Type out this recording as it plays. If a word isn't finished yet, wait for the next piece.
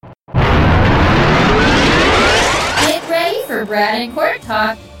for Brad and Court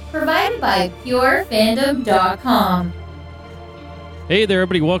Talk, provided by PureFandom.com. Hey there,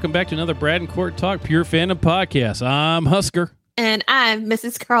 everybody. Welcome back to another Brad and Court Talk Pure Fandom podcast. I'm Husker. And I'm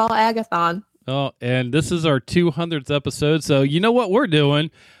Mrs. Carl Agathon. Oh, and this is our 200th episode. So you know what we're doing?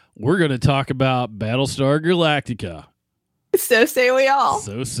 We're going to talk about Battlestar Galactica. So say we all.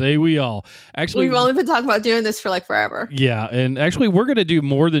 So say we all. Actually, we've only been talking about doing this for like forever. Yeah, and actually we're going to do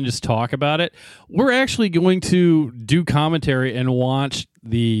more than just talk about it. We're actually going to do commentary and watch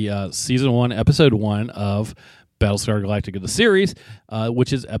the season 1, episode 1 of Battlestar Galactica, the series,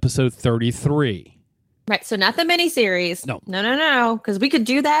 which is episode 33. Right, so not the miniseries. No, because we could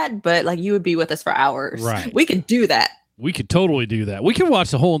do that, but like you would be with us for hours. Right. We could do that. We could totally do that. We could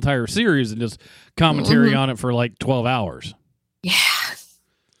watch the whole entire series and just commentary on it for like 12 hours. Yeah.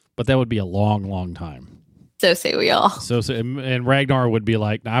 But that would be a long, long time. So say we all. And Ragnar would be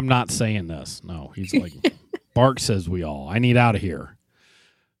like, I'm not saying this. No, he's like, Bark says we all. I need out of here.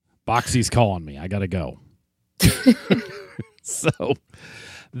 Boxy's calling me. I got to go. So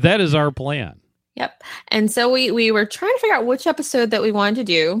that is our plan. Yep. And so we were trying to figure out which episode that we wanted to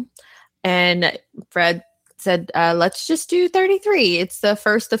do. And Fred said, let's just do 33. It's the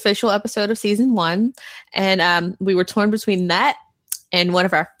first official episode of season 1. And we were torn between that and one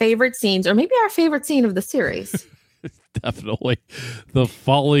of our favorite scenes, or maybe our favorite scene of the series. Definitely. The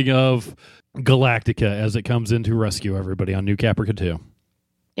falling of Galactica as it comes in to rescue everybody on New Caprica 2.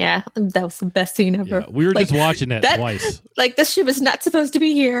 Yeah, that was the best scene ever. Yeah, we were just watching that twice. Like, this ship is not supposed to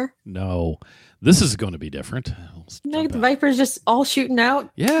be here. No. This is going to be different. Like the Viper's just all shooting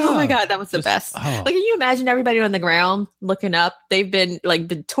out. Yeah. Oh my God, that was the best. Oh. Like, can you imagine everybody on the ground looking up? They've been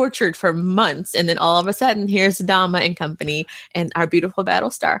tortured for months, and then all of a sudden, here's Dama and company and our beautiful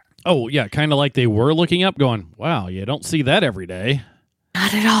Battlestar. Oh yeah, kind of like they were looking up, going, "Wow, you don't see that every day."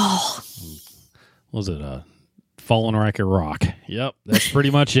 Not at all. Was it falling like a rock? Yep, that's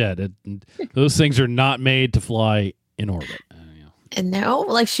pretty much it. Those things are not made to fly in orbit. And no,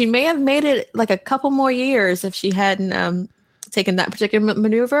 like she may have made it like a couple more years if she hadn't taken that particular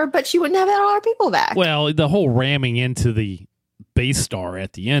maneuver, but she wouldn't have had all our people back. Well, the whole ramming into the base star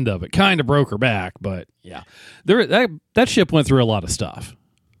at the end of it kind of broke her back, but yeah, that ship went through a lot of stuff.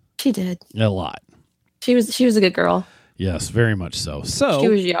 She did A lot. She was a good girl. Yes, very much so. So she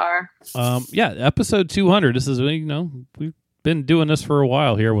was Yar. Yeah, episode 200. This is we've been doing this for a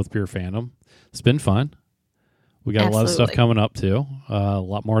while here with Pure Fandom. It's been fun. We got a lot of stuff coming up, too. A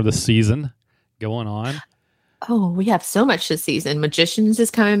lot more this season going on. Oh, we have so much this season. Magicians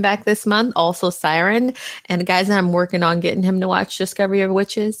is coming back this month. Also Siren. And guys, I'm working on getting him to watch Discovery of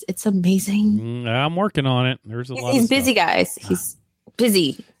Witches. It's amazing. I'm working on it. There's a lot He's of busy, stuff. guys. He's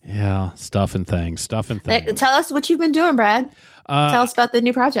busy. Yeah, stuff and things. Tell us what you've been doing, Brad. Tell us about the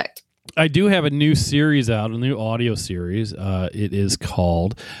new project. I do have a new series out, a new audio series. It is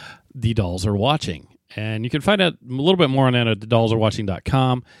called The Dolls Are Watching. And you can find out a little bit more on that at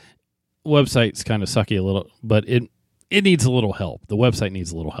thedollsarewatching.com. Website's kind of sucky a little, but it needs a little help. The website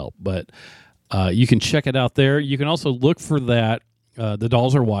needs a little help, but you can check it out there. You can also look for that, The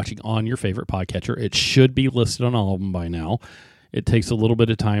Dolls Are Watching, on your favorite podcatcher. It should be listed on all of them by now. It takes a little bit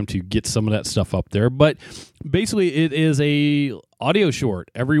of time to get some of that stuff up there, but basically it is a audio short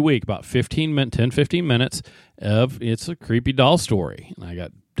every week, about 10-15 minutes of it's a creepy doll story. And I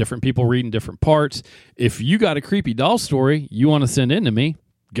got different people reading different parts. If you got a creepy doll story you want to send in to me,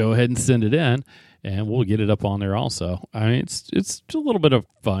 go ahead and send it in, and we'll get it up on there also. I mean, it's a little bit of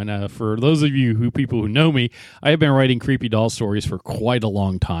fun. For those of you people who know me, I have been writing creepy doll stories for quite a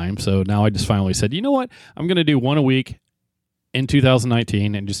long time, so now I just finally said, you know what? I'm going to do one a week in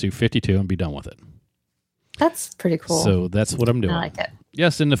 2019 and just do 52 and be done with it. That's pretty cool. So that's what I'm doing. I like it.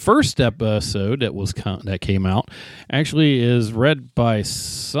 Yes, and the first episode that came out actually is read by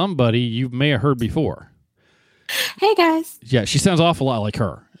somebody you may have heard before. Hey, guys. Yeah, she sounds an awful lot like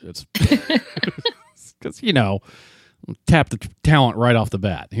her. It's because, tap the talent right off the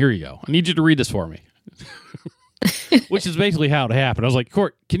bat. Here you go. I need you to read this for me. Which is basically how it happened. I was like,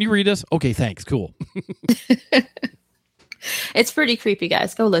 Court, can you read this? Okay, thanks. Cool. It's pretty creepy,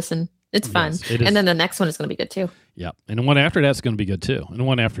 guys. Go listen. It's fun. Yes, it is. And then the next one is going to be good, too. Yep. And the one after that's going to be good, too. And the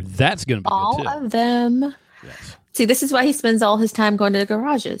one after that's going to be good, too. All of them. Yes. See, this is why he spends all his time going to the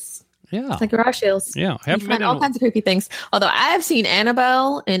garages. Yeah. It's like garage sales. Yeah. You find all kinds of creepy things. Although I have seen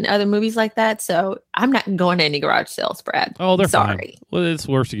Annabelle and other movies like that, so I'm not going to any garage sales, Brad. Oh, they're sorry. fine. Well, it's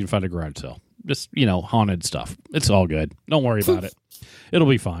worse you can find a garage sale. Just, haunted stuff. It's all good. Don't worry about it. It'll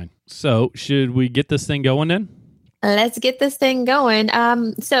be fine. So, should we get this thing going then? Let's get this thing going.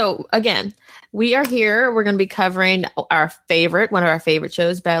 So again, we are here. We're going to be covering one of our favorite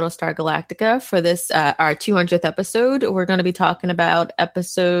shows, Battlestar Galactica. For this, our 200th episode, we're going to be talking about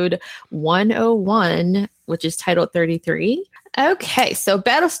episode 101, which is titled 33. Okay, so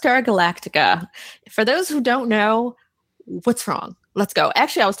Battlestar Galactica. For those who don't know, what's wrong? Let's go.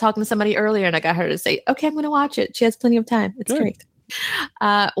 Actually, I was talking to somebody earlier and I got her to say, okay, I'm going to watch it. She has plenty of time. It's great.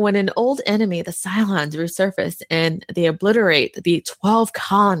 When an old enemy, the Cylons, resurface and they obliterate the 12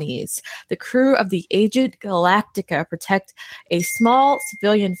 colonies, the crew of the aged Galactica protect a small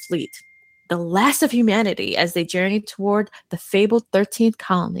civilian fleet, the last of humanity, as they journey toward the fabled 13th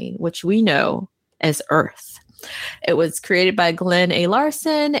colony, which we know as Earth. It was created by Glenn A.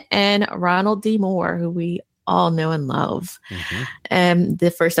 Larson and Ronald D. Moore, who we all know and love. And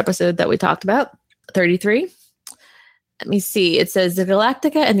the first episode that we talked about, 33. Let me see. It says the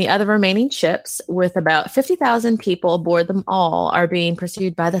Galactica and the other remaining ships, with about 50,000 people aboard them all, are being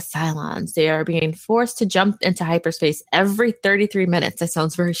pursued by the Cylons. They are being forced to jump into hyperspace every 33 minutes. That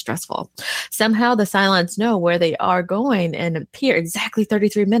sounds very stressful. Somehow the Cylons know where they are going and appear exactly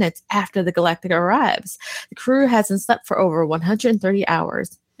 33 minutes after the Galactica arrives. The crew hasn't slept for over 130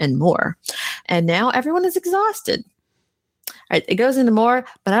 hours and more. And now everyone is exhausted. All right, it goes into more,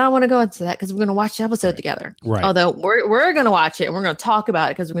 but I don't want to go into that because we're going to watch the episode together. Right. Although we're going to watch it and we're going to talk about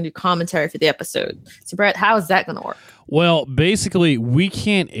it because we're going to do commentary for the episode. So, Brett, how is that going to work? Well, basically, we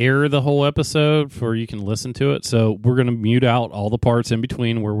can't air the whole episode for you can listen to it. So we're going to mute out all the parts in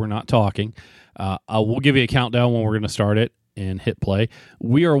between where we're not talking. We'll give you a countdown when we're going to start it and hit play.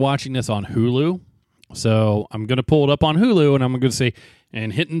 We are watching this on Hulu. So I'm going to pull it up on Hulu and I'm going to say,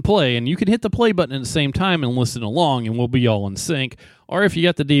 and hit and play, and you can hit the play button at the same time and listen along, and we'll be all in sync. Or if you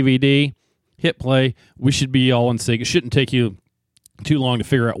got the DVD, hit play. We should be all in sync. It shouldn't take you too long to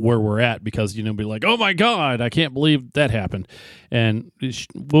figure out where we're at because, be like, oh my God, I can't believe that happened. And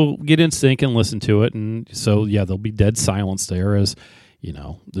we'll get in sync and listen to it. And so, yeah, there'll be dead silence there as,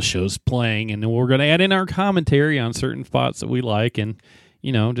 the show's playing. And then we're going to add in our commentary on certain spots that we like and,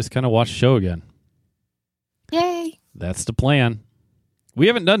 just kind of watch the show again. Yay. That's the plan. We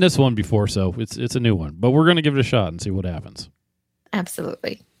haven't done this one before, so it's a new one. But we're going to give it a shot and see what happens.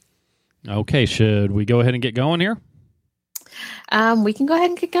 Absolutely. Okay, should we go ahead and get going here? We can go ahead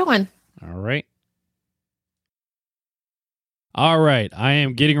and get going. All right. All right. I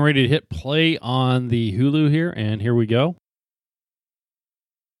am getting ready to hit play on the Hulu here, and here we go.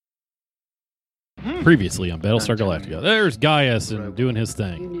 Previously on Battlestar Galactica. There's Gaius and doing his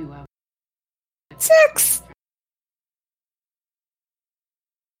thing. 6.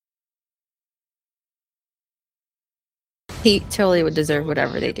 He totally would deserve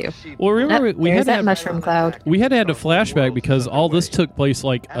whatever they do. Well, remember, we had that mushroom cloud. We had to have a flashback because all this took place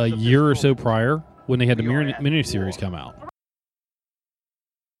like a year or so prior when they had the miniseries come out.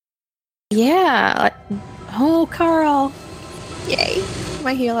 Yeah. Oh, Carl. Yay.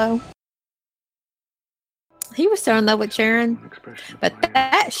 My hero. He was so in love with Sharon, but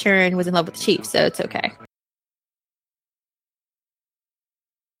that Sharon was in love with the Chief, so it's okay.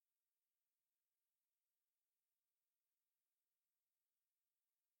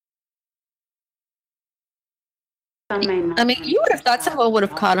 I mean, you would have thought someone would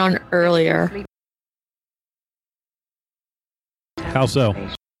have caught on earlier. How so?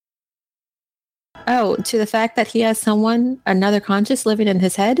 Oh, to the fact that he has another conscious living in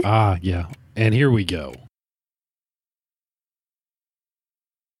his head? Ah, yeah. And here we go.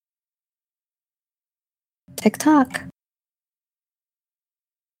 TikTok.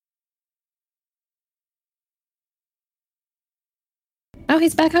 Oh,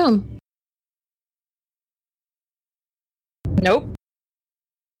 he's back home. Nope.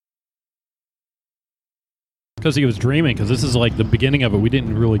 Because he was dreaming, because this is like the beginning of it. We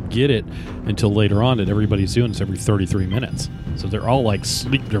didn't really get it until later on that everybody's doing this every 33 minutes. So they're all like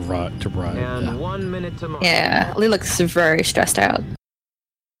sleep deprived. And Yeah. 1 minute tomorrow. Yeah, Lee looks very stressed out.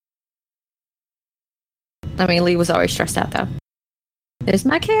 I mean, Lee was always stressed out, though. There's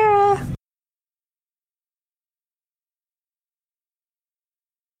my Kara.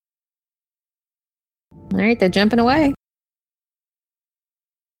 All right, they're jumping away.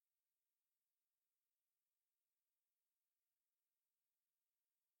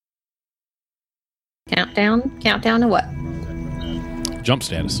 Countdown to what? Jump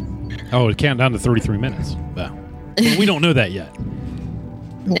status. Oh, it count down to 33 minutes. Wow. We don't know that yet.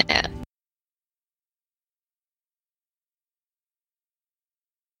 Nah.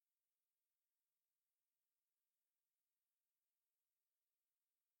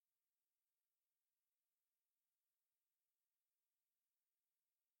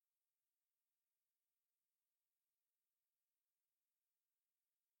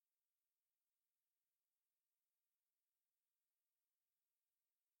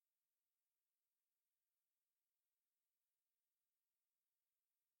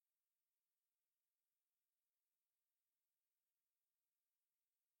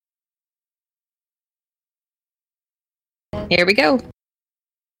 Here we go.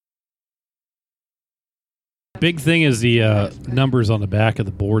 Big thing is the numbers on the back of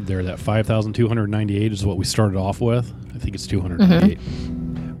the board there. That 5,298 is what we started off with. I think it's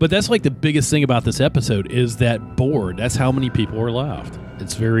 298. But that's like the biggest thing about this episode is that board. That's how many people are left.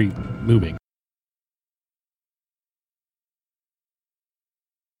 It's very moving.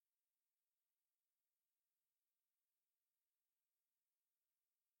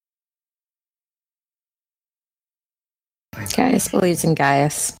 Gaius believes in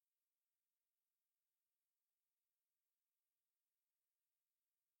Gaius.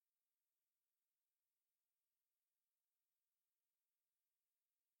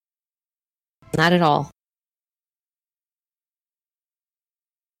 Not at all.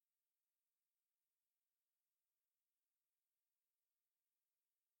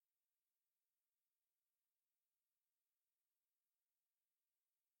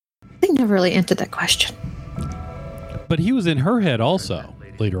 They never really answered that question. But he was in her head also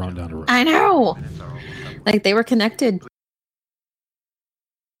later on down the road. I know. Like they were connected.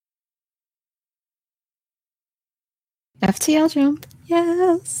 FTL jump.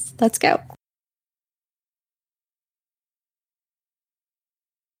 Yes. Let's go.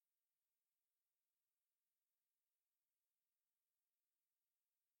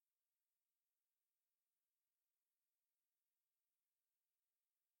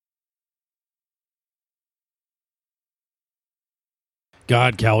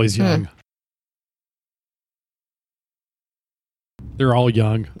 God, Callie's young. They're all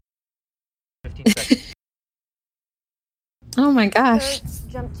young. 15 seconds. Oh my gosh.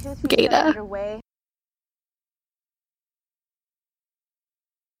 Jump 2 Gata. away.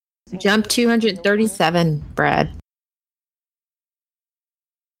 Jump 237, Brad.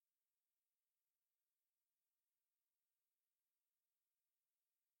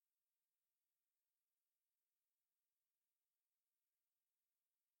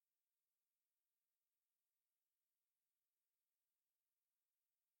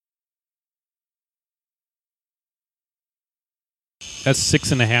 That's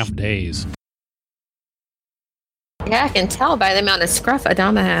 6.5 days. Yeah, I can tell by the amount of scruff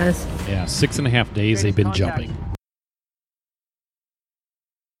Adama has. Yeah, 6.5 days they've been jumping.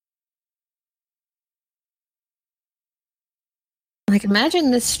 Like,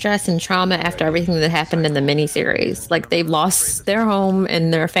 imagine this stress and trauma after everything that happened in the miniseries. Like, they've lost their home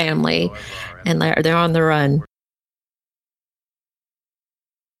and their family, and they're on the run.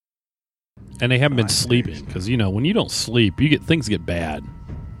 And they haven't been sleeping because, you know, when you don't sleep, things get bad.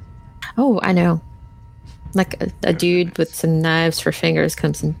 Oh, I know. Like a dude with some knives for fingers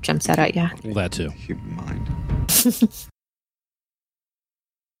comes and jumps out at you. Well, that too. Human mind.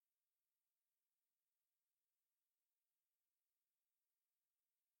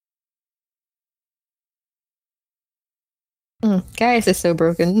 Gaius is so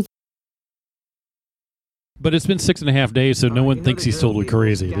broken. But it's been 6.5 days, so no one thinks he's totally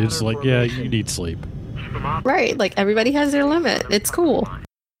crazy. They're just like, yeah, you need sleep. Right, like everybody has their limit. It's cool.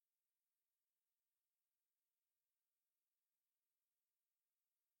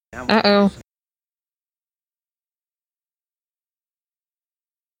 Uh-oh.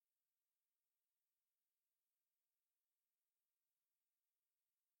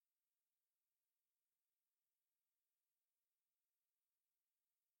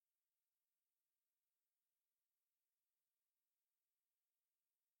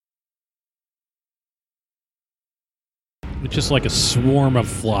 It's just like a swarm of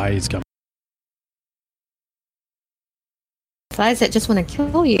flies coming. Flies that just want to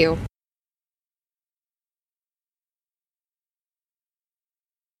kill you.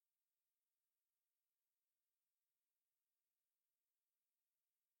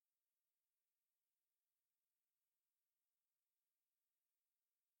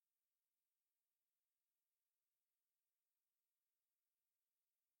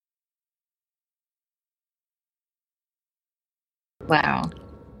 Wow.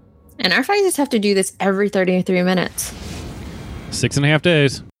 And our fighters have to do this every 33 minutes. 6.5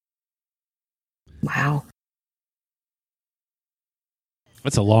 days. Wow.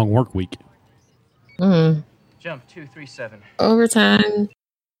 That's a long work week. Jump 237. Overtime.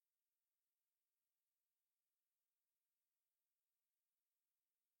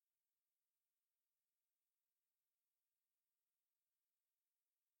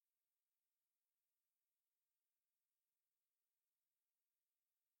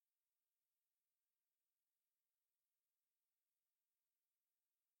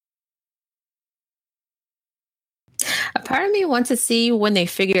 part of me wants to see when they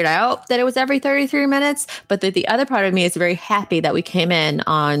figured out that it was every 33 minutes, but the other part of me is very happy that we came in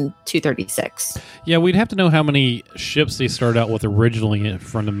on 236. Yeah, we'd have to know how many ships they started out with originally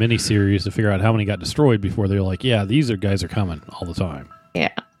from the miniseries to figure out how many got destroyed before they were like, yeah, these guys are coming all the time. Yeah.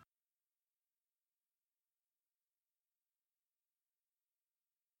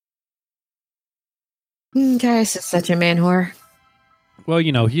 Guys, is such a man whore. Well,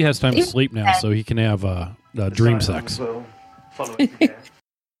 he has time to sleep now, so he can have dream sex. Will follow it from here.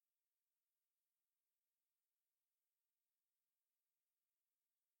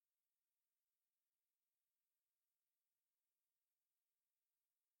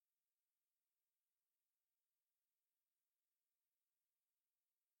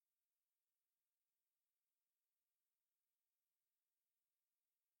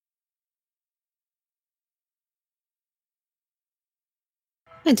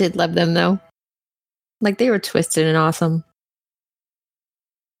 I did love them, though. Like, they were twisted and awesome.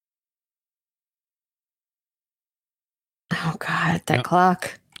 Oh, God, that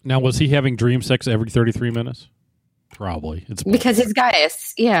clock. Now, was he having dream sex every 33 minutes? Probably. It's Because he's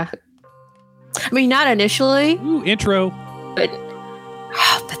Gaius, yeah. I mean, not initially, Ooh, intro. but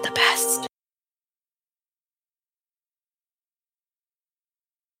the best.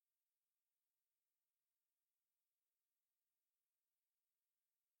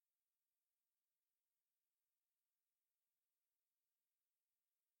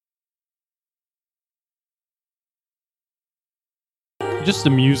 Just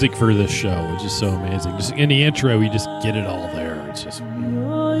the music for this show is just so amazing. Just in the intro, you just get it all there. It's just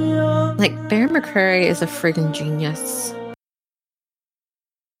Like, Bear McCreary is a friggin' genius.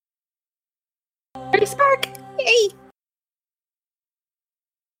 Pretty Spark! Yay!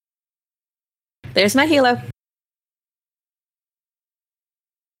 There's my halo.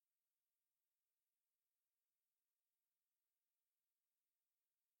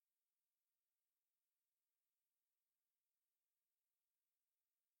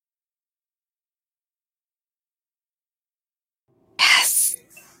 Yes!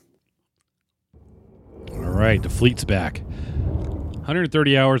 all right. The fleet's back.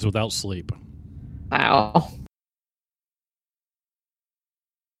 130 hours without sleep. Wow.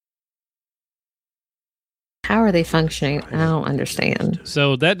 How are they functioning? I don't understand.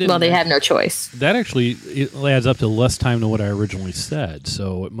 So that didn't. Well, they have no choice. That actually it adds up to less time than what I originally said.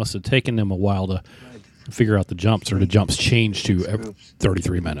 So it must have taken them a while to figure out the jumps, or the jumps changed to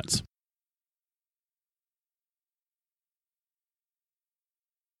 33 minutes.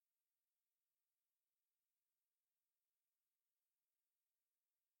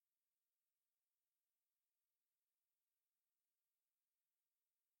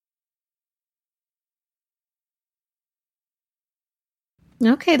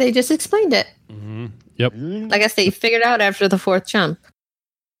 Okay, they just explained it. Mm-hmm. Yep. I guess they figured out after the fourth jump.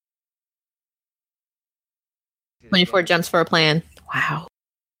 24 jumps for a plan. Wow.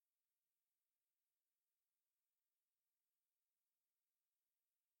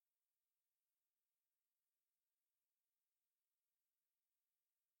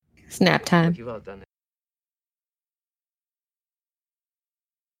 It's nap time. You've all done it.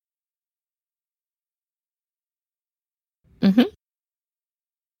 Mm-hmm.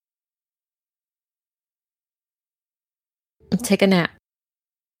 Take a nap.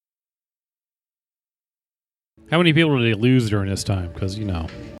 How many people did they lose during this time? Because,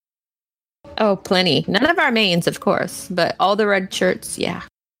 Oh, plenty. None of our mains, of course, but all the red shirts, yeah.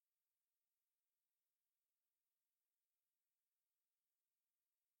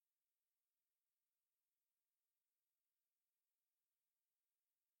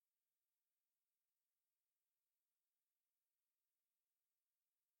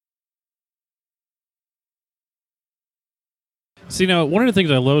 See, now, one of the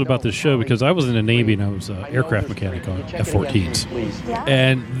things I loved about this show, because I was in the Navy and I was an aircraft mechanic on F-14s,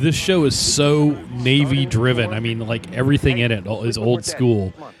 and this show is so Navy-driven. I mean, like, everything in it is old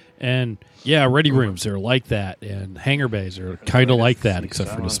school. And, yeah, ready rooms are like that, and hangar bays are kind of like that,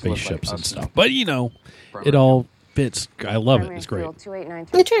 except for the spaceships and stuff. But, it all fits. I love it. It's great.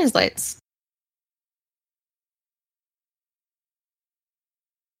 It translates.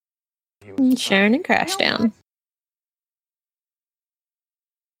 Sharon and Crashdown.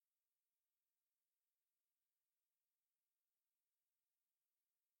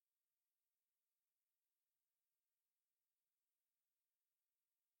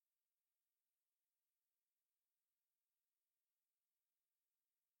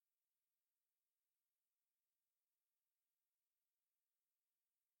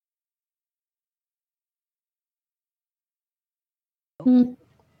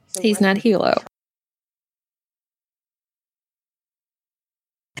 He's not Hilo.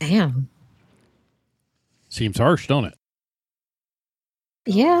 Damn. Seems harsh, don't it?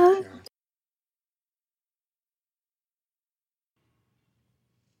 Yeah.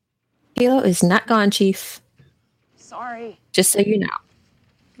 Hilo is not gone, Chief. Sorry. Just so you know.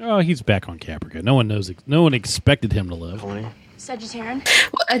 Oh, he's back on Caprica. No one knows. No one expected him to live. Sagittarian.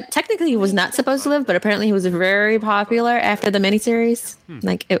 Well, technically, he was not supposed to live, but apparently he was very popular after the miniseries.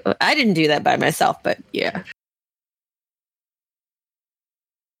 I didn't do that by myself, but yeah.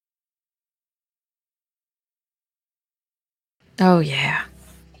 Oh, yeah.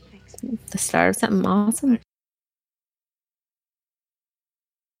 The start of something awesome.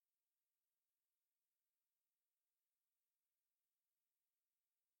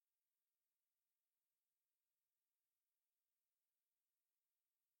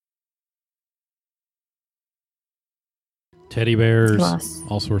 Teddy bears, Lost.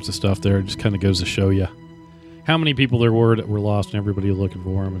 all sorts of stuff there. It just kind of goes to show you how many people there were that were lost and everybody looking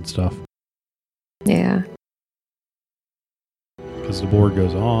for them and stuff. Yeah. Because the board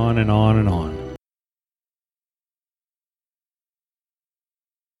goes on and on and on.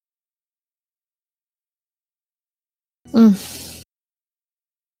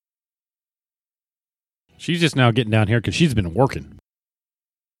 She's just now getting down here because she's been working.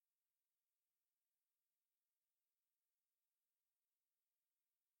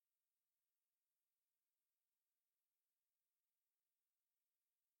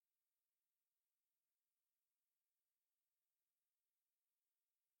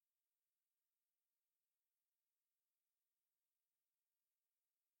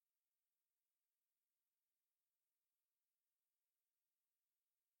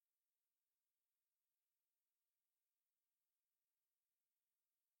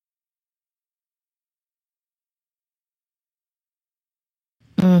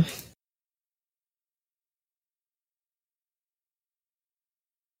 Mm.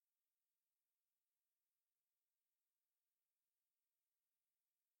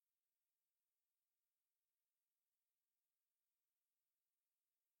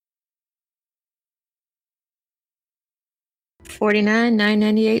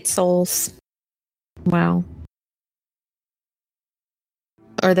 $49,998 souls. Wow.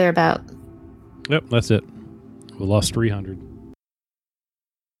 Or thereabout. Yep, that's it. We lost 300.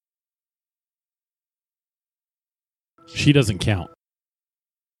 She doesn't count.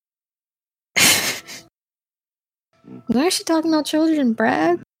 Why is she talking about children,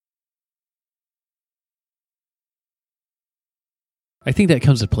 Brad? I think that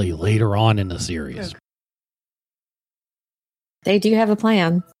comes to play later on in the series. They do have a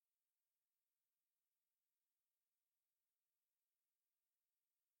plan.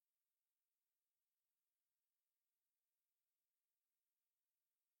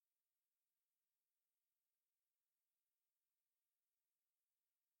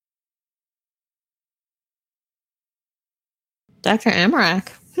 Dr. Amarak.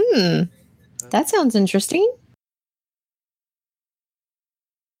 That sounds interesting.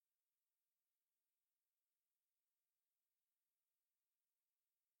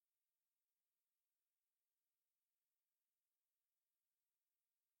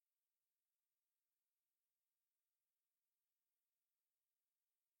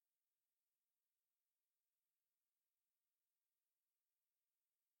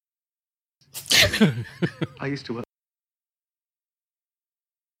 I used to work.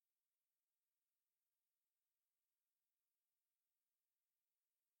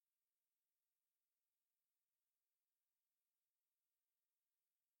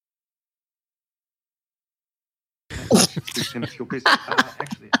 If you're busy.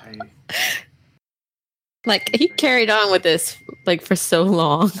 Actually, Like, he carried on with this, like, for so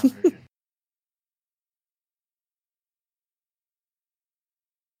long.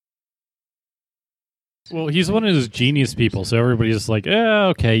 Well, he's one of those genius people, so everybody's just like,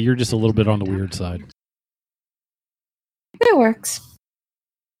 okay, you're just a little bit on the weird side. It works.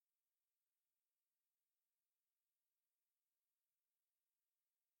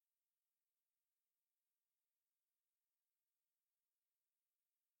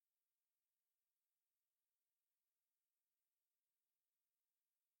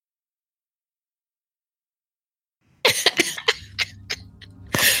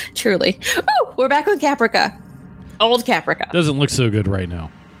 Truly. Oh, we're back on Caprica. Old Caprica. Doesn't look so good right now.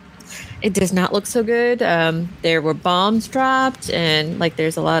 It does not look so good. There were bombs dropped, and like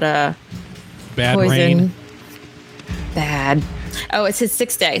there's a lot of Bad poison. rain. Bad. Oh, it's his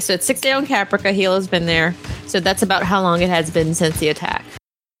 6th day. So it's 6th day on Caprica. Hilo's been there. So that's about how long it has been since the attack.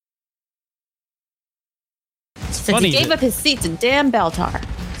 Since funny he gave that- up his seat to damn Beltar.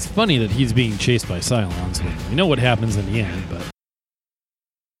 It's funny that he's being chased by Cylons. We know what happens in the end, but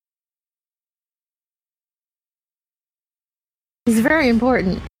He's very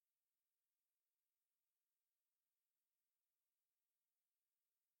important.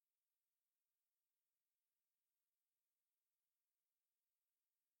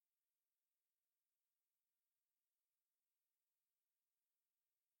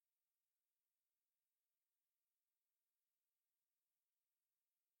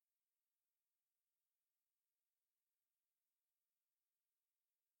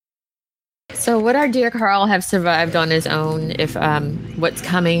 So would our dear Carl have survived on his own if what's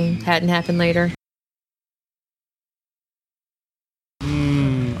coming hadn't happened later?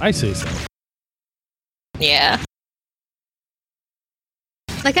 I say so. Yeah.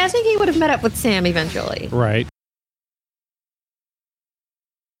 Like, I think he would have met up with Sam eventually. Right.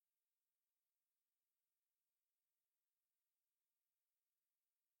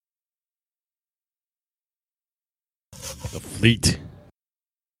 The fleet.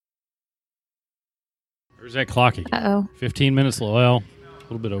 Where's that clock again? Uh-oh. 15 minutes. Well, a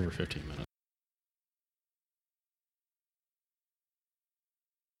little bit over 15 minutes.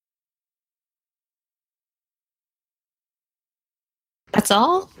 That's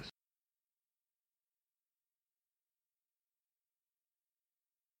all?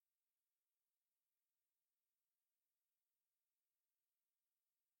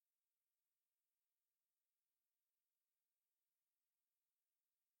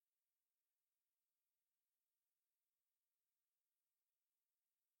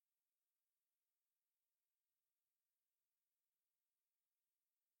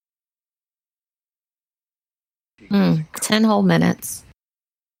 Mm, 10 whole minutes.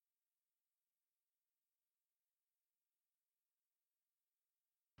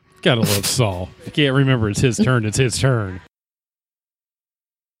 Gotta love Saul. If you can't remember it's his turn, it's his turn.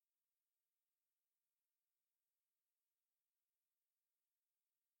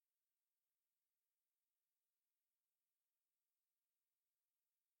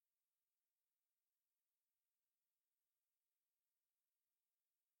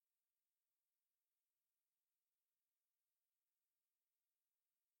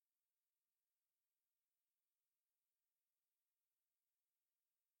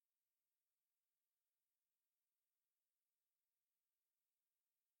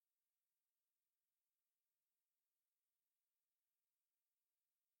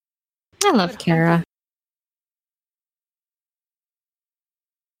 I love Kara.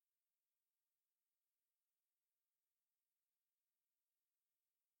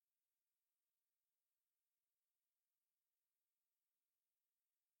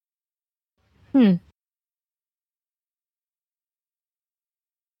 Hmm.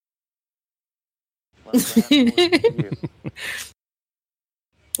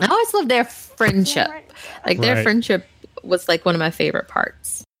 I always loved their friendship. Like, their Right. friendship was like one of my favorite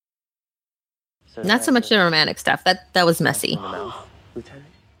parts. Not so much the romantic stuff. That was messy.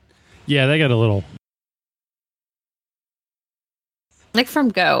 Yeah, they got a little. Like from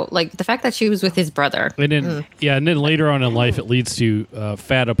Go, like the fact that she was with his brother. And then, yeah, and then later on in life, it leads to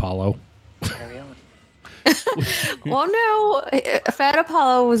Fat Apollo. Well, no, Fat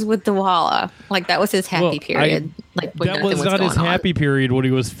Apollo was with Dewala. Like, that was his happy Well, period. Like, when That nothing was not going his on. happy period when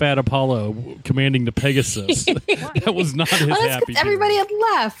he was Fat Apollo commanding the Pegasus. That was not his Well, that's happy 'cause everybody period.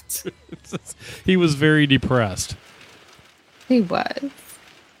 had left. He was very depressed. He was.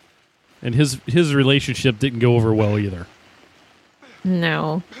 And his relationship didn't go over well either.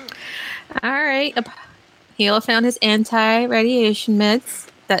 No. All right. Hela found his anti-radiation meds.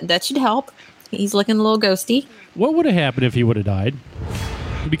 That should help. He's looking a little ghosty. What would have happened if he would have died?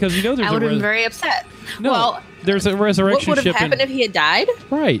 Because you know there's I would have a been very upset. no, Well, there's a what resurrection would have ship happened if he had died?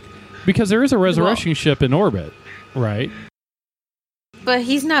 right. Because there is a resurrection ship in orbit, right? But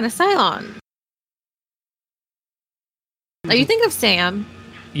he's not a Cylon. Oh, you think of Sam.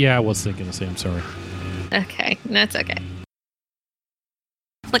 Yeah, I was thinking the same. Sorry. Okay, that's okay.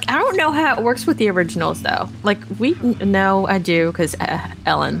 Like, I don't know how it works with the originals, though. Like, no, I do, because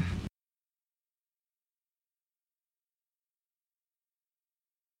Ellen.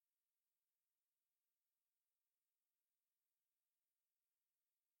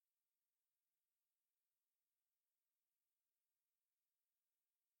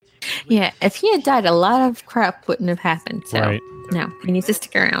 Yeah, if he had died, a lot of crap wouldn't have happened. So, Right. no, he needs to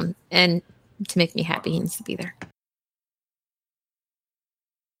stick around. And to make me happy, he needs to be there.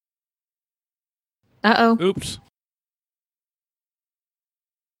 Uh-oh. Oops.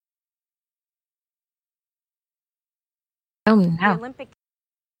 Oh, no. Olympic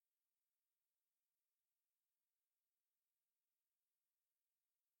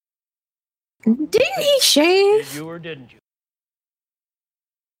Didn't he shave? You or didn't you?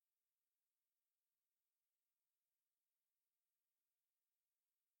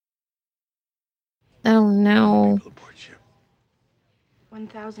 Oh no! Aboard ship.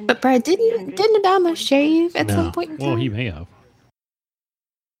 1,000. But Brad, didn't Adama shave at No. some point in time? Well, he may have.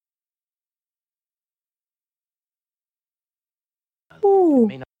 Ooh.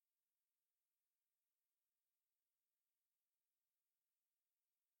 May not-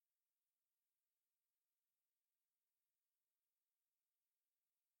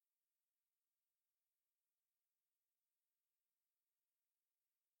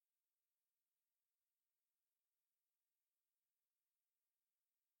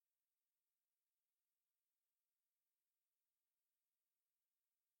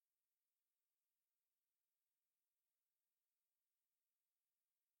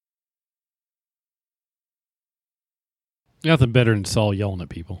 Nothing better than Saul yelling at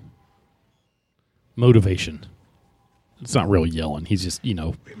people. Motivation. It's not really yelling. He's just, We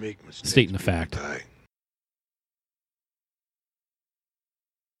make mistakes. stating the people fact. die.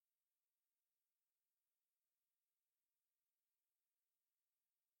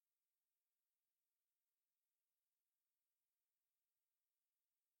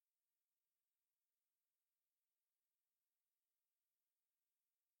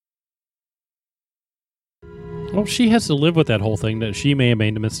 Well, she has to live with that whole thing that she may have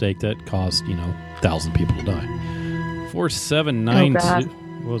made a mistake that caused, 1,000 people to die. 479. Oh, God.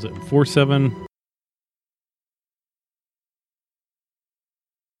 What was it? 47.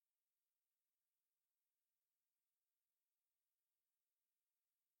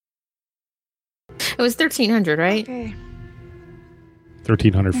 It was 1,300, right? Okay.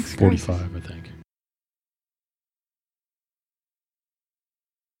 1,345, I think.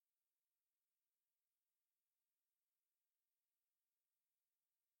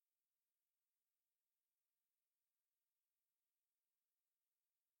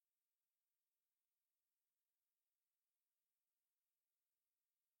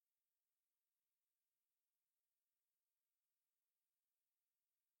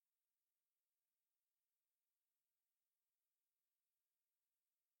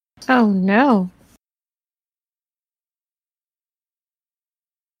 Oh no!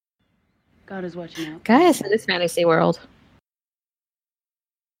 God is watching out. Guys, in this fantasy world.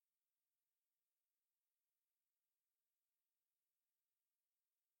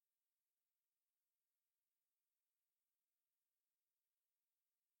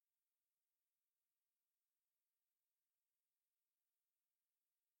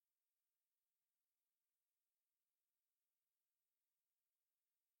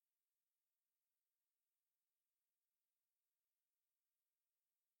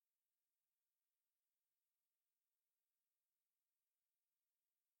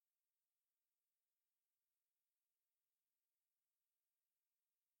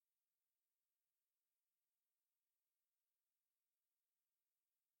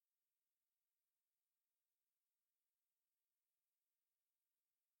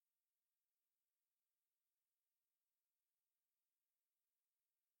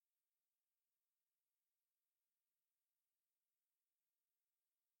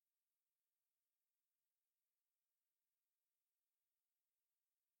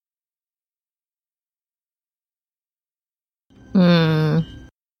 Hmm.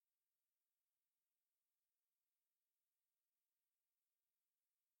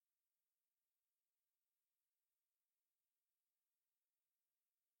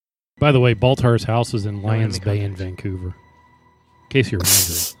 By the way, Baltar's house is in No enemy Lions Bay in contact. Vancouver. In case you're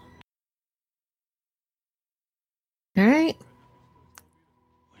wondering. All right.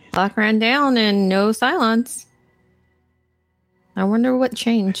 Clock ran down and no Cylons. I wonder what I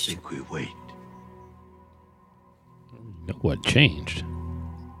changed. think we wait. Know what changed?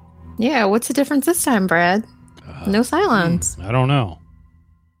 Yeah, what's the difference this time, Brad? No Cylons. I don't know.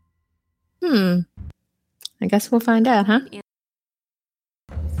 I guess we'll find out, huh?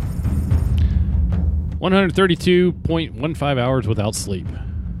 132.15 hours without sleep.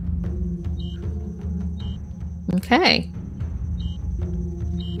 Okay.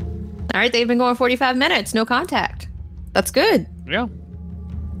 All right, they've been going 45 minutes, no contact. That's good. Yeah.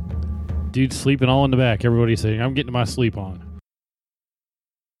 Dude's sleeping all in the back. Everybody's saying, I'm getting my sleep on.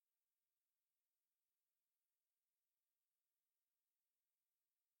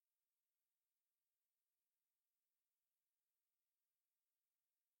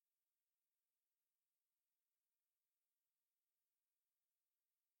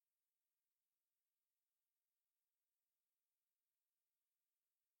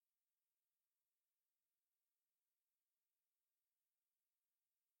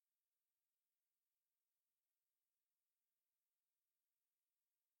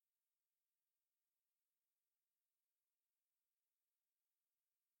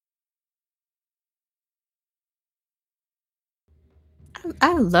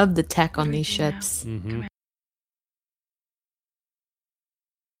 I love the tech on these ships. Mm-hmm.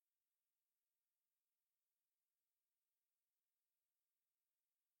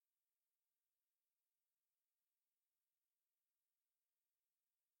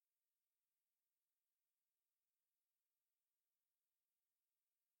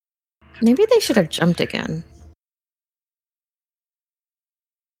 Maybe they should have jumped again.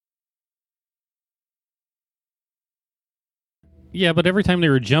 Yeah, but every time they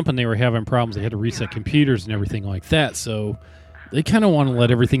were jumping, they were having problems. They had to reset computers and everything like that. So they kind of want to let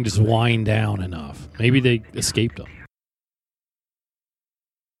everything just wind down enough. Maybe they escaped them.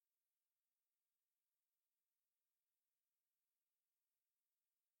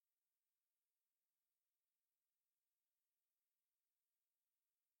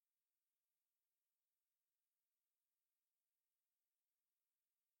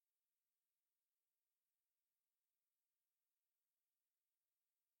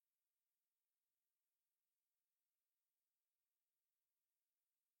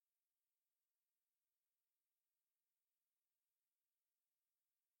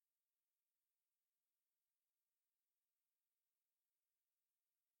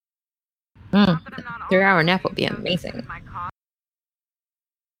 Mm. 3-hour nap would be amazing.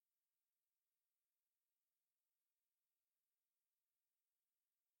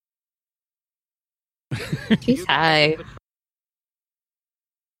 She's high.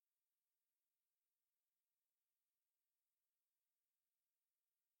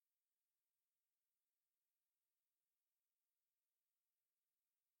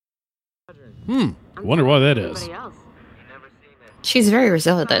 Wonder why that is. She's very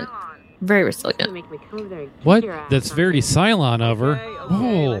resilient. Very resilient. What? That's very Cylon of her.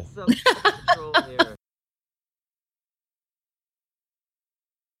 Oh.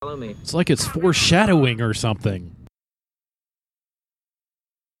 Follow me. It's like it's foreshadowing or something.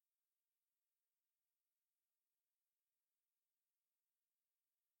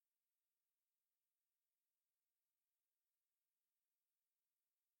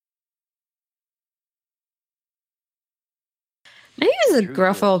 He was a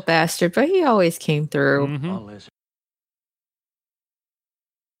gruff old bastard, but he always came through. Mhm.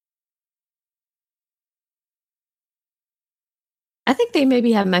 I think they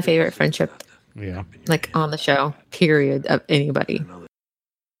maybe have my favorite friendship, Yeah. like on the show, period, of anybody.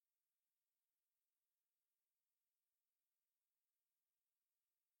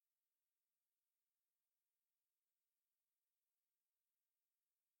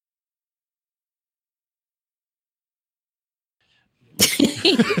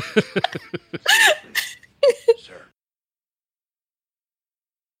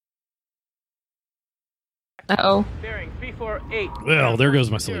 Uh-oh. Bearing 348. Well, there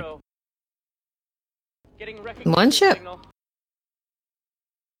goes my sleep. Getting recognition One ship. signal.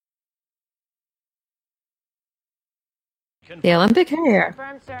 The Olympic Harrier.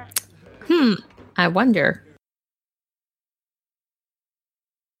 Confirmed, sir. I wonder.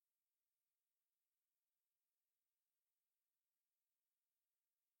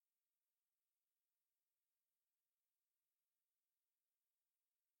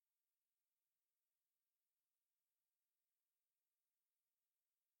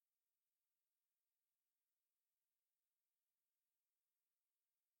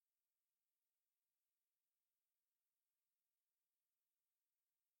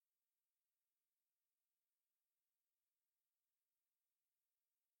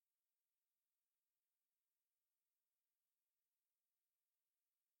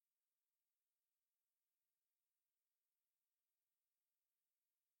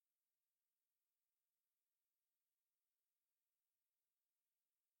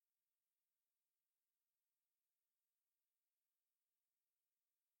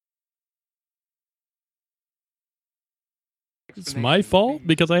 It's my fault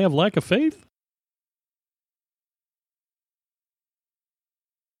because I have lack of faith?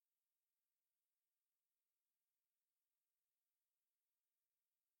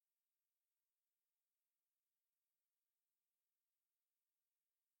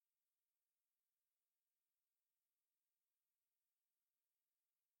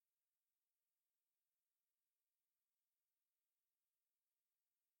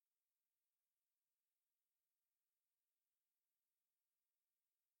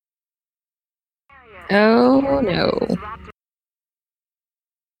 Oh no.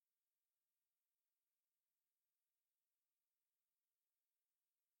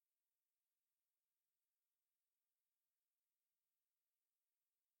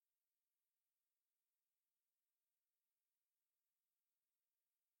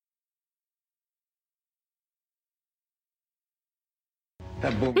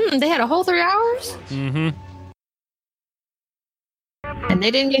 They had a whole 3 hours? Mm-hmm. And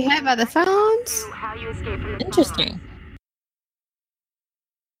they didn't get hit by the phones? Interesting.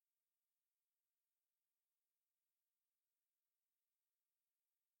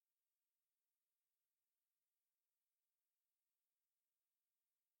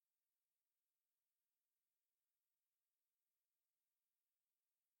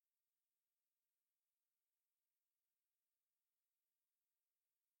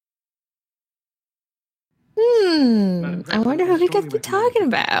 I wonder who he could be talking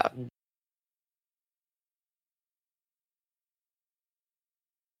about.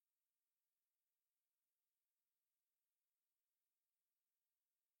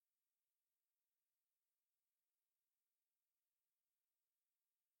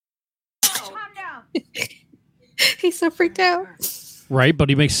 He's so freaked out. Right, but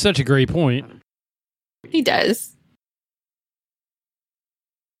he makes such a great point. He does.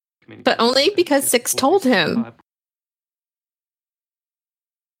 But only because Six told him.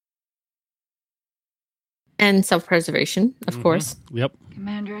 And self-preservation, of course. Yep.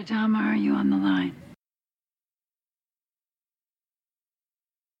 Commander Adama, are you on the line?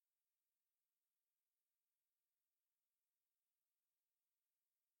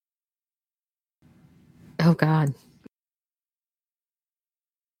 Oh, God.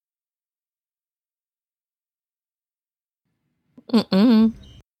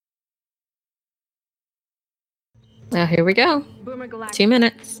 Now, here we go. 2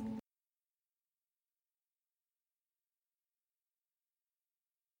 minutes.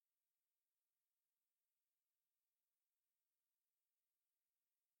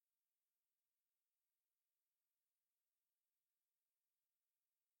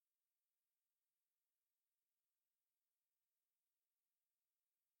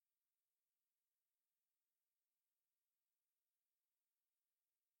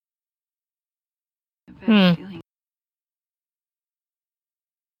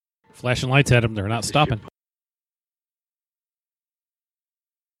 Flashing lights at him. They're not stopping.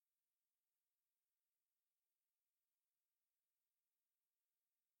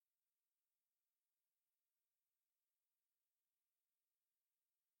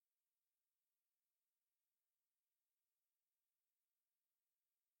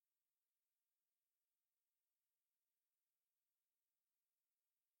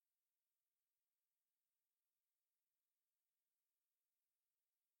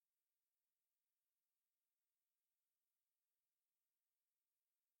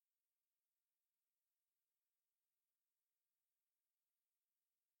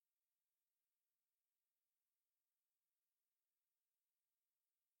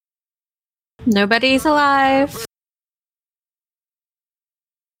 Nobody's alive.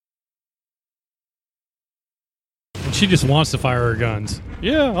 And she just wants to fire her guns.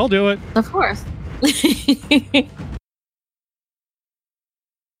 Yeah, I'll do it. Of course.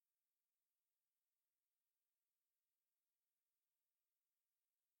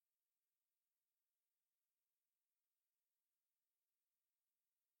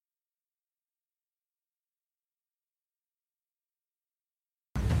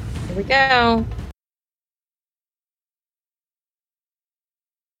 Here we go.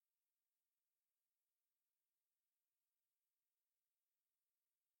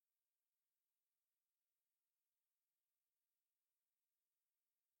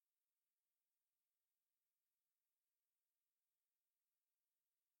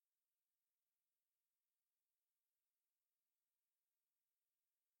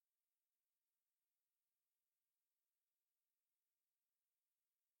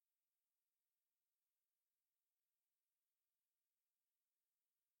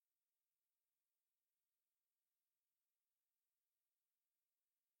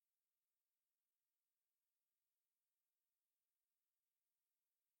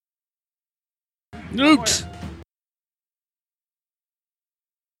 Nukes.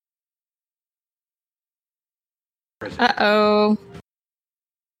 Uh-oh.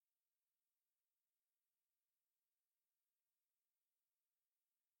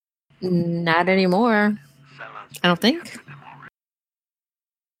 Not anymore. I don't think.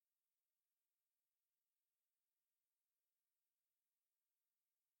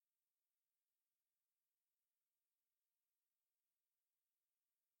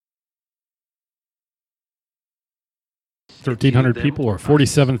 $1,300 people or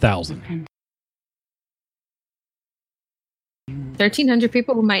 47,000. 1,300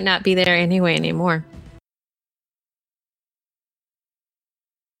 people who might not be there anyway anymore.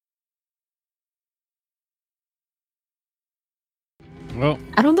 Well,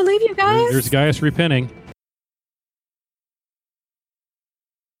 I don't believe you guys. there's Gaius repenting.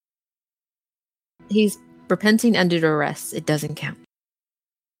 He's repenting under duress. It doesn't count.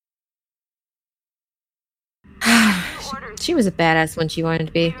 She was a badass when she wanted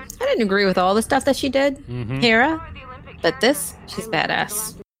to be. I didn't agree with all the stuff that she did, Hera, but this, she's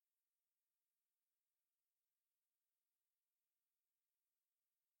badass.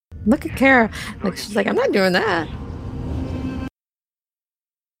 Look at Kara. Like, she's like, I'm not doing that.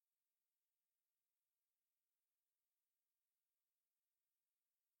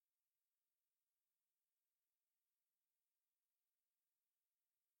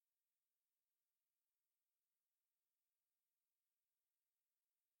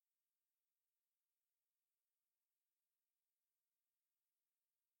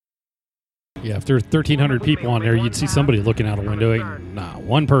 Yeah, if there were 1,300 people on there, you'd see somebody looking out a window. Ain't not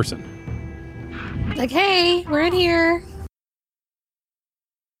one person. Like, hey, we're in here.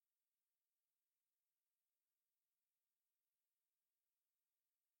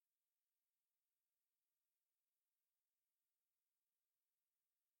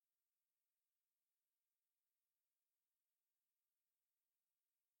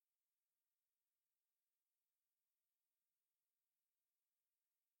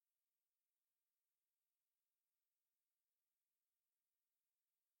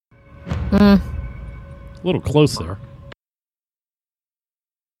 A little close there.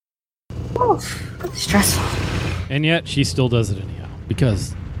 Oof, stressful. And yet, she still does it anyhow,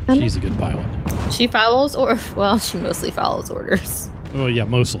 because she's a good pilot. She follows, well, she mostly follows orders. Well, yeah,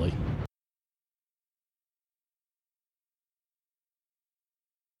 mostly.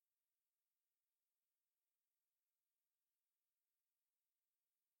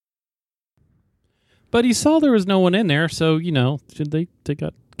 But he saw there was no one in there, so, they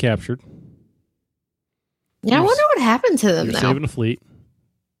got captured. Yeah, I wonder what happened to them They're now. saving a fleet.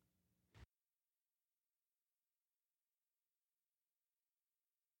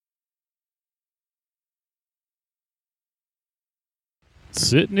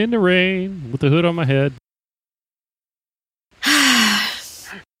 Sitting in the rain with the hood on my head.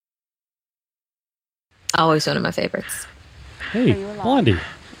 Always one of my favorites. Hey, Blondie.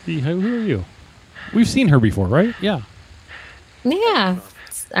 Who are you? We've seen her before, right? Yeah. Yeah,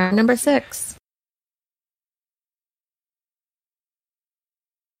 it's our number 6.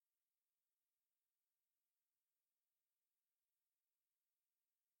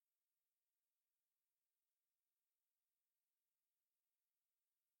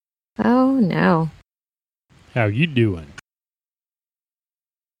 Oh no. How you doing?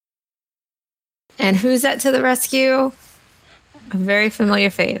 And who's that to the rescue? A very familiar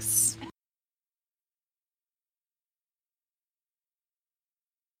face.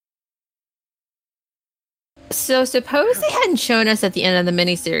 So suppose they hadn't shown us at the end of the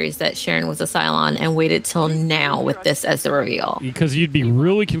miniseries that Sharon was a Cylon and waited till now with this as the reveal. Because you'd be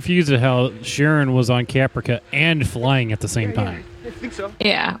really confused at how Sharon was on Caprica and flying at the same time. I think so.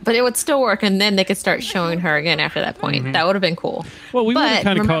 Yeah, but it would still work, and then they could start showing her again after that point. That would have been cool. Well, we would have But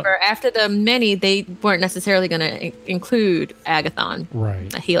kind of remember, after the mini, they weren't necessarily going to include Agathon,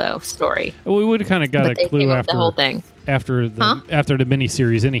 right. a Hilo story. Well, we would have kind of got But a they clue came up with after the whole thing. after the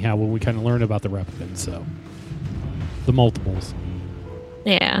miniseries, anyhow, when we kind of learned about the replicants. So the multiples.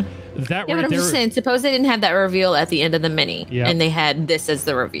 Yeah. That Yeah, right but I'm there. just saying, suppose they didn't have that reveal at the end of the mini, Yeah. and they had this as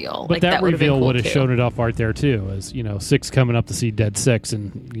the reveal. But like, that would have been reveal cool would have too. shown it off right there too, as 6 coming up to see Dead 6,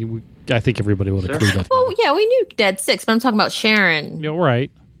 and I think everybody would have clued that. Well, yeah, we knew Dead 6, but I'm talking about Sharon. You're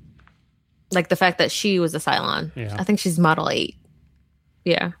right. Like the fact that she was a Cylon. Yeah. I think she's Model 8.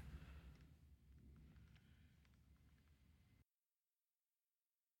 Yeah.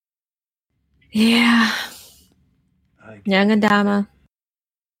 Yeah. Young Adama.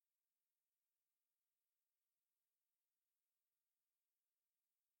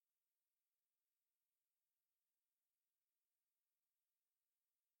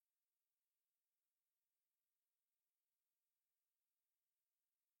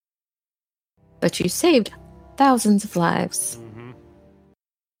 But you saved thousands of lives.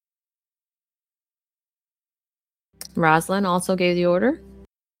 Rosalind also gave the order.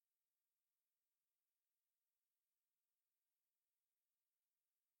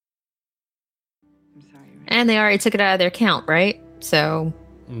 I'm sorry. And they already took it out of their count, right? So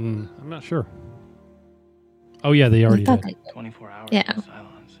I'm not sure. Oh yeah, they already I thought did. they- 24 hours Yeah. of silence.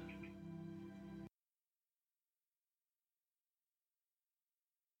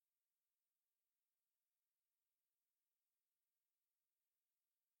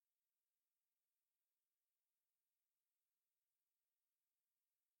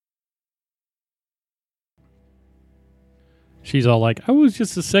 She's all like, "I was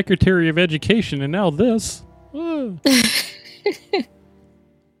just the Secretary of Education, and now this."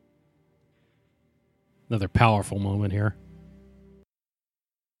 Another powerful moment here.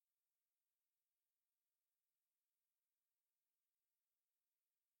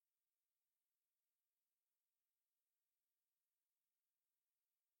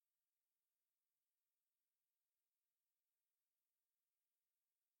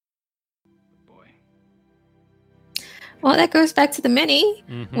 Boy. Well, that goes back to the mini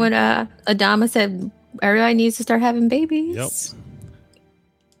Mhm. when Adama said everybody needs to start having babies. Yep.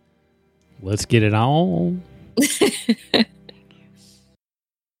 Let's get it on.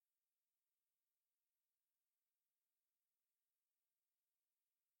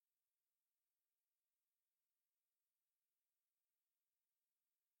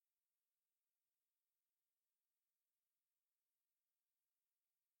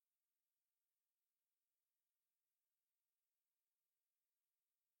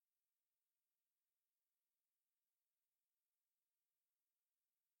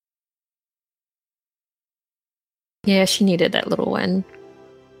 Yeah, she needed that little one.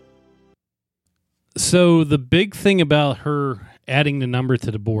 So the big thing about her adding the number to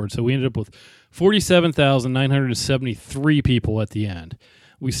the board, so we ended up with 47,973 people at the end.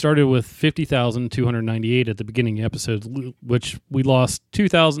 We started with 50,298 at the beginning of the episode, which we lost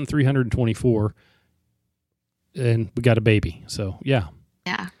 2,324, and we got a baby. So, yeah.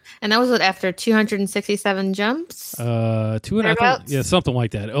 Yeah. And that was what, after 267 jumps? 200, yeah, something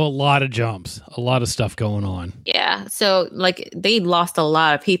like that. Oh, a lot of jumps, a lot of stuff going on. Yeah. So, like, they lost a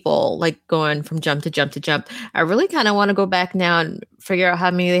lot of people, like, going from jump to jump to jump. I really kind of want to go back now and figure out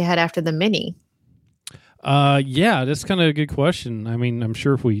how many they had after the mini. Yeah, that's kind of a good question. I mean, I'm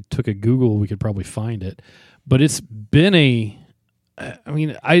sure if we took a Google, we could probably find it. But it's been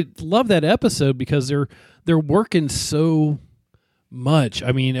I love that episode because they're working so much.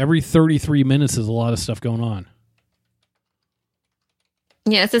 I mean, every 33 minutes is a lot of stuff going on.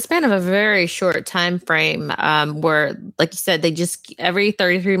 Yeah, it's a span of a very short time frame where, like you said, they just every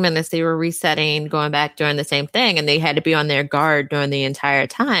 33 minutes they were resetting, going back, doing the same thing, and they had to be on their guard during the entire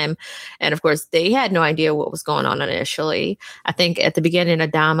time. And of course, they had no idea what was going on initially. I think at the beginning,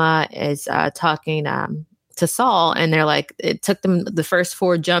 Adama is talking to Saul, and they're like, it took them the first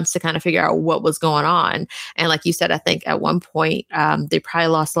 4 jumps to kind of figure out what was going on. And like you said, I think at one point they probably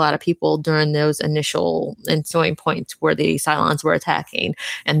lost a lot of people during those initial ensuing points where the Cylons were attacking.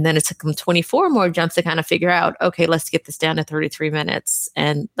 And then it took them 24 more jumps to kind of figure out, okay, let's get this down to 33 minutes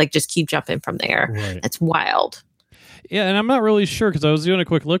and like just keep jumping from there. Right. It's wild. Yeah, and I'm not really sure because I was doing a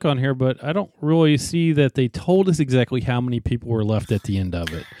quick look on here, but I don't really see that they told us exactly how many people were left at the end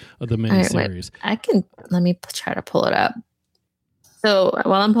of it, of the miniseries. Let me try to pull it up. So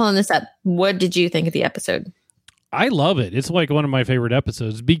while I'm pulling this up, what did you think of the episode? I love it. It's like one of my favorite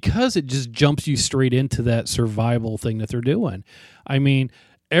episodes because it just jumps you straight into that survival thing that they're doing. I mean,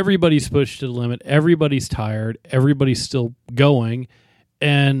 everybody's pushed to the limit. Everybody's tired. Everybody's still going.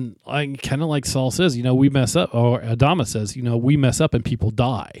 And kind of like Saul says, we mess up, or Adama says, we mess up and people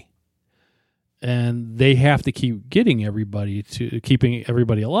die. And they have to keep keeping everybody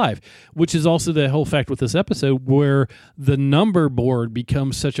alive, which is also the whole fact with this episode where the number board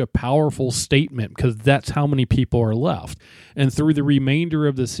becomes such a powerful statement because that's how many people are left. And through the remainder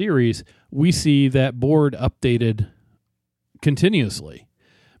of the series, we see that board updated continuously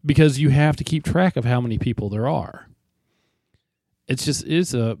because you have to keep track of how many people there are.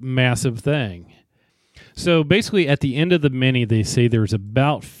 It's a massive thing. So basically at the end of the mini, they say there's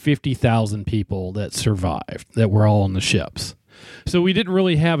about 50,000 people that survived, that were all on the ships. So we didn't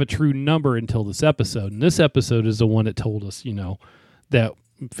really have a true number until this episode. And this episode is the one that told us, that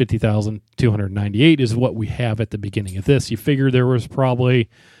 50,298 is what we have at the beginning of this. You figure there was probably,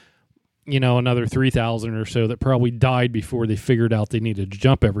 another 3,000 or so that probably died before they figured out they needed to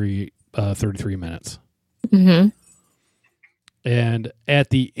jump every 33 minutes. Mm-hmm. And at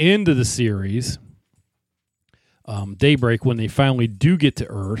the end of the series, Daybreak, when they finally do get to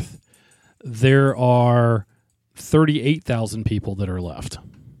Earth, there are 38,000 people that are left.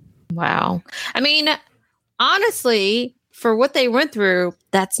 Wow. I mean, honestly, for what they went through,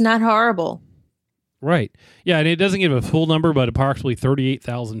 that's not horrible. Right. Yeah, and it doesn't give a full number, but approximately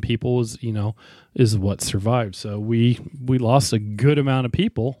 38,000 people is what survived. So we lost a good amount of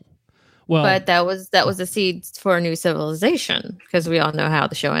people. Well, but that was the seed for a new civilization because we all know how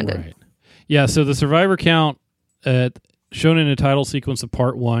the show ended. Right. Yeah, so the survivor count shown in the title sequence of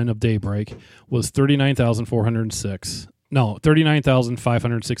Part 1 of Daybreak was 39,406. No,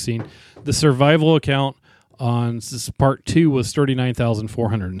 39,516. The survival account on Part 2 was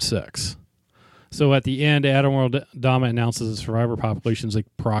 39,406. So at the end, Admiral Adama announces the survivor population is like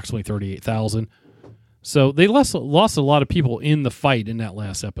approximately 38,000. So they lost a lot of people in the fight in that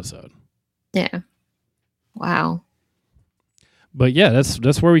last episode. Yeah. Wow. But yeah,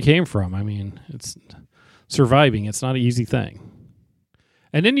 that's where we came from. I mean, it's surviving. It's not an easy thing.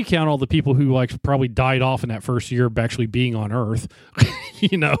 And then you count all the people who like probably died off in that first year of actually being on Earth,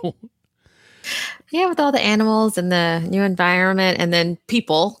 you know? Yeah, with all the animals and the new environment and then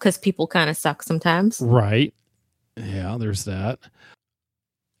people, because people kind of suck sometimes. Right. Yeah, there's that.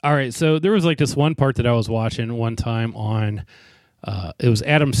 All right. So there was like this one part that I was watching one time on, it was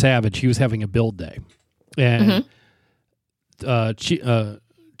Adam Savage. He was having a build day. And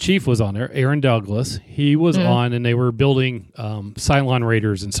Chief was on there, Aaron Douglas. He was on, and they were building Cylon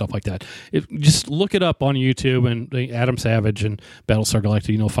Raiders and stuff like that. Just look it up on YouTube and Adam Savage and Battlestar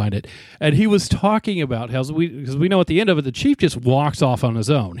Galactica, find it. And he was talking about how, because we know at the end of it, the Chief just walks off on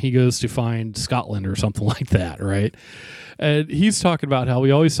his own. He goes to find Scotland or something like that, right? And he's talking about how we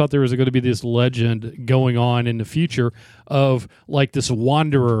always thought there was going to be this legend going on in the future of like this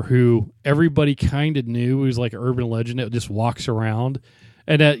wanderer who everybody kind of knew. He was like an urban legend that just walks around.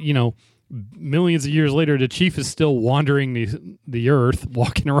 And that, millions of years later, the Chief is still wandering the Earth,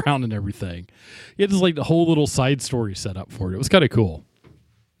 walking around and everything. He had this like the whole little side story set up for it. It was kind of cool.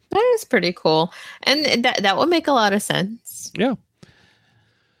 That is pretty cool. And that would make a lot of sense. Yeah.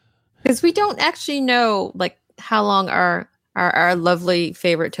 Because we don't actually know like how long our lovely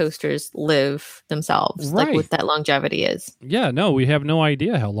favorite toasters live themselves, right. like what that longevity is. Yeah, no, we have no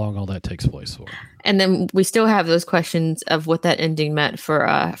idea how long all that takes place for. And then we still have those questions of what that ending meant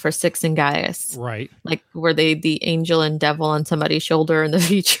for Six and Gaius. Right. Like, were they the angel and devil on somebody's shoulder in the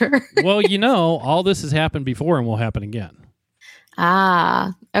future? Well, all this has happened before and will happen again.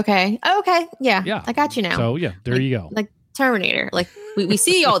 Ah, okay. Okay. Yeah. Yeah. I got you now. So, yeah, there you go. Like Terminator. Like, we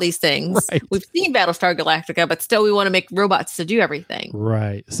see all these things. Right. We've seen Battlestar Galactica, but still we want to make robots to do everything.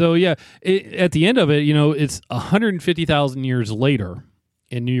 Right. So, yeah, at the end of it, it's 150,000 years later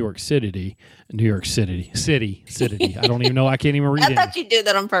in New York City. I don't even know. I can't even read it. I thought you did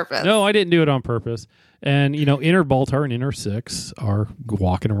that on purpose. No, I didn't do it on purpose. And, Inner Baltar and Inner Six are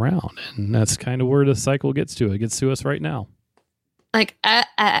walking around. And that's kind of where the cycle gets to. It gets to us right now. Like,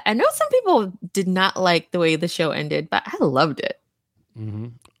 I know some people did not like the way the show ended, but I loved it. Mm-hmm.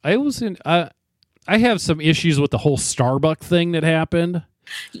 I have some issues with the whole Starbuck thing that happened.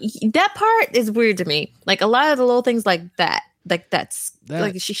 That part is weird to me. Like, a lot of the little things like that. Like,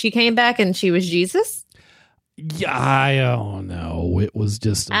 like she came back and she was Jesus. Yeah, I don't know. It was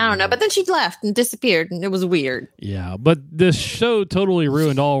just... I don't know. But then she left and disappeared, and it was weird. Yeah, but this show totally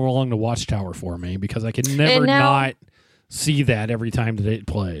ruined all along the Watchtower for me because I can never not see that every time that it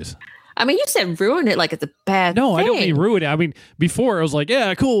plays. I mean, you said ruin it like it's a bad thing. I don't mean ruin it. I mean, before I was like,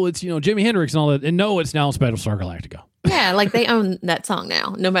 yeah, cool. It's, Jimi Hendrix and all that. And no, it's now Battlestar Galactica. Yeah, like they own that song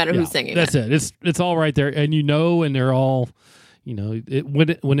now, no matter who's singing that's it. It's all right there. And and they're all, when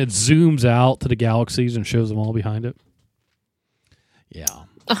it zooms out to the galaxies and shows them all behind it. Yeah.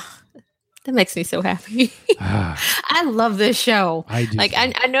 That makes me so happy. I love this show. I do. Like,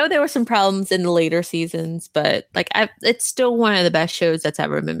 I know there were some problems in the later seasons, but like, it's still one of the best shows that's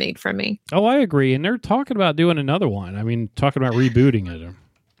ever been made for me. Oh, I agree. And they're talking about doing another one. I mean, talking about rebooting it.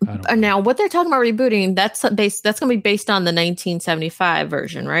 Now, what they're talking about rebooting, that's going to be based on the 1975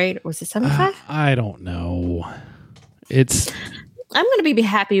 version, right? Or was it 75? I don't know. I'm going to be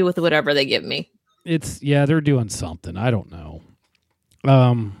happy with whatever they give me. They're doing something. I don't know.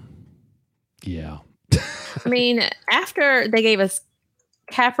 Yeah. I mean, after they gave us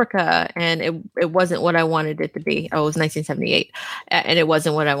Caprica and it wasn't what I wanted it to be. Oh, it was 1978 and it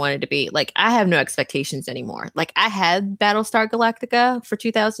wasn't what I wanted to be. Like, I have no expectations anymore. Like, I had Battlestar Galactica for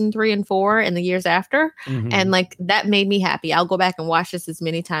 2003 and 4 and the years after. Mm-hmm. And like, that made me happy. I'll go back and watch this as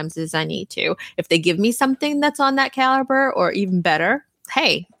many times as I need to. If they give me something that's on that caliber or even better,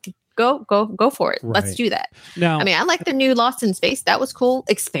 hey, go for it. Right. Let's do that. Now, I mean, I like the new Lost in Space. That was cool.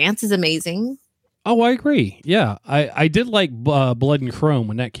 Expanse is amazing. Oh, I agree. Yeah. I did like Blood and Chrome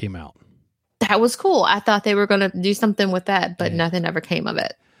when that came out. That was cool. I thought they were going to do something with that, but nothing ever came of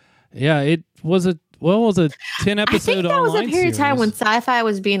it. Yeah, it was a 10 episode I think that was a period of time when sci-fi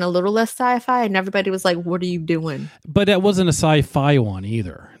was being a little less sci-fi and everybody was like, what are you doing? But that wasn't a sci-fi one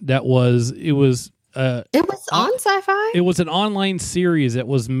either. It was on Sci-Fi? It was an online series that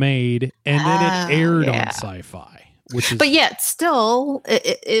was made and then it aired on Sci-Fi. But yet, still,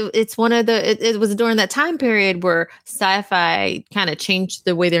 it's one of the. It was during that time period where Sci-Fi kind of changed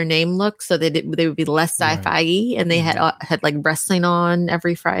the way their name looked, so they would be less sci-fi-y, and they had like wrestling on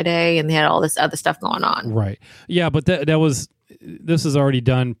every Friday, and they had all this other stuff going on. Right. Yeah, but that was. This is already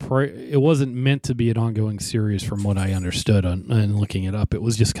done. It wasn't meant to be an ongoing series, from what I understood and looking it up. It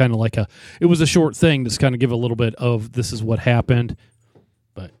was just kind of like it was a short thing to kind of give a little bit of this is what happened.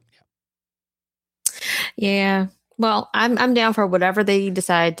 But Yeah. Well, I'm down for whatever they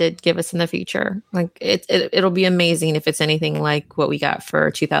decide to give us in the future. Like it'll be amazing if it's anything like what we got for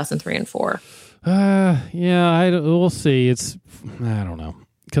 2003 and 4. Yeah, we'll see. I don't know.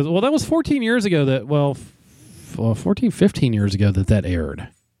 Because, that was 14 years ago 15 years ago that aired.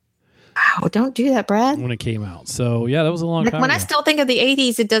 Wow, don't do that, Brad. When it came out. So, yeah, that was a long time When ago. I still think of the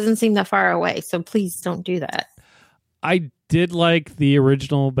 80s, it doesn't seem that far away. So please don't do that. I did like the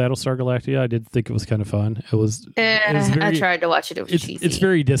original Battlestar Galactica. I did think it was kind of fun. It was very, I tried to watch it. It was cheesy. It's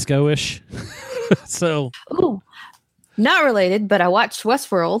very disco-ish. So, ooh, not related, but I watched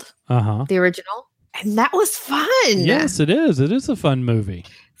Westworld, the original, and that was fun. Yes, it is. It is a fun movie.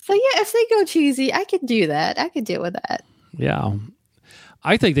 So yeah, if they go cheesy, I could do that. I could deal with that. Yeah.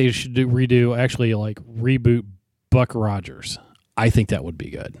 I think they should reboot Buck Rogers. I think that would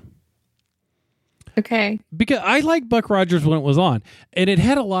be good. Okay. Because I liked Buck Rogers when it was on, and it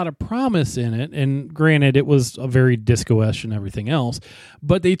had a lot of promise in it. And granted, it was a very disco-esque and everything else,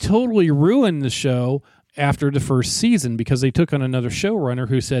 but they totally ruined the show after the first season because they took on another showrunner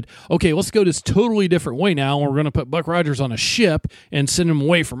who said, okay, let's go this totally different way now. We're going to put Buck Rogers on a ship and send him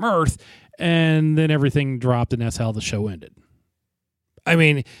away from Earth. And then everything dropped, and that's how the show ended. I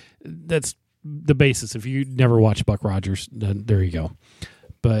mean, that's the basis. If you never watched Buck Rogers, then there you go.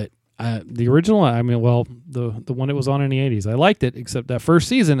 But the original, the one that was on in the 80s, I liked it, except that first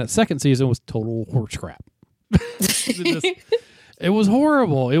season, that second season was total horse crap. It was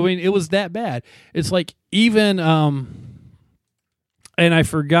horrible. It was that bad. It's like even, and I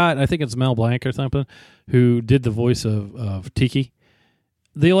forgot, I think it's Mel Blanc or something, who did the voice of Tiki.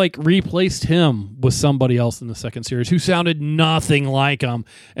 They replaced him with somebody else in the second series who sounded nothing like him,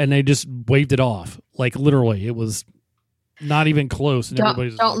 and they just waved it off. Like literally, it was not even close. And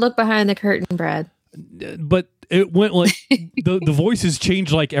don't look behind the curtain, Brad. But it went the voices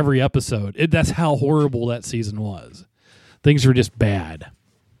changed every episode. That's how horrible that season was. Things were just bad.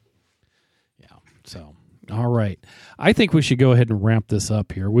 Yeah. So, all right. I think we should go ahead and ramp this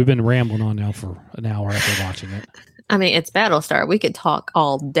up here. We've been rambling on now for an hour after watching it. I mean, it's Battlestar. We could talk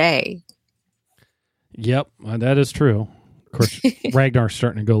all day. Yep, that is true. Of course, Ragnar's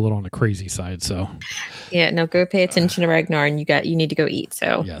starting to go a little on the crazy side. So, yeah, no, go pay attention to Ragnar, and you need to go eat.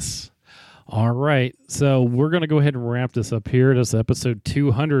 So, yes. All right, so we're going to go ahead and wrap this up here. This is episode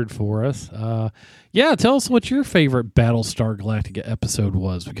 200 for us. Tell us what your favorite Battlestar Galactica episode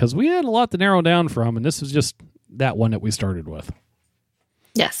was, because we had a lot to narrow down from, and this is just that one that we started with.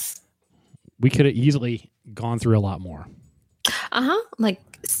 Yes. We could have easily gone through a lot more. Like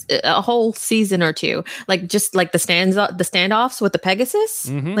a whole season or two. Just the standoffs with the Pegasus.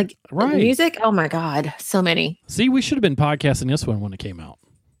 Mm-hmm. Right. The music. Oh my God. So many. See, we should have been podcasting this one when it came out.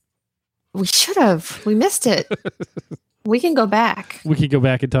 We should have. We missed it. We can go back. We can go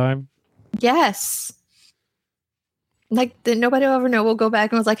back in time. Yes. Nobody will ever know. We'll go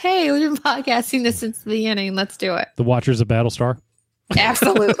back and was like, hey, we've been podcasting this since the beginning. Let's do it. The Watchers of Battlestar.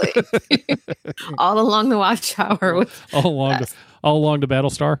 Absolutely. All along the watchtower. All along the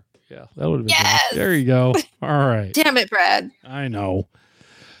Battlestar. Yeah, that would have been good. There you go. All right. Damn it, Brad. I know.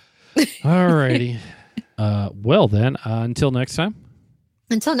 All righty. Well then, until next time.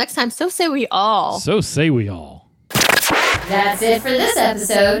 Until next time, so say we all. So say we all. That's it for this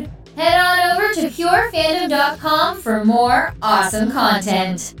episode. Head on over to purefandom.com for more awesome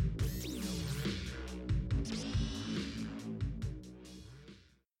content.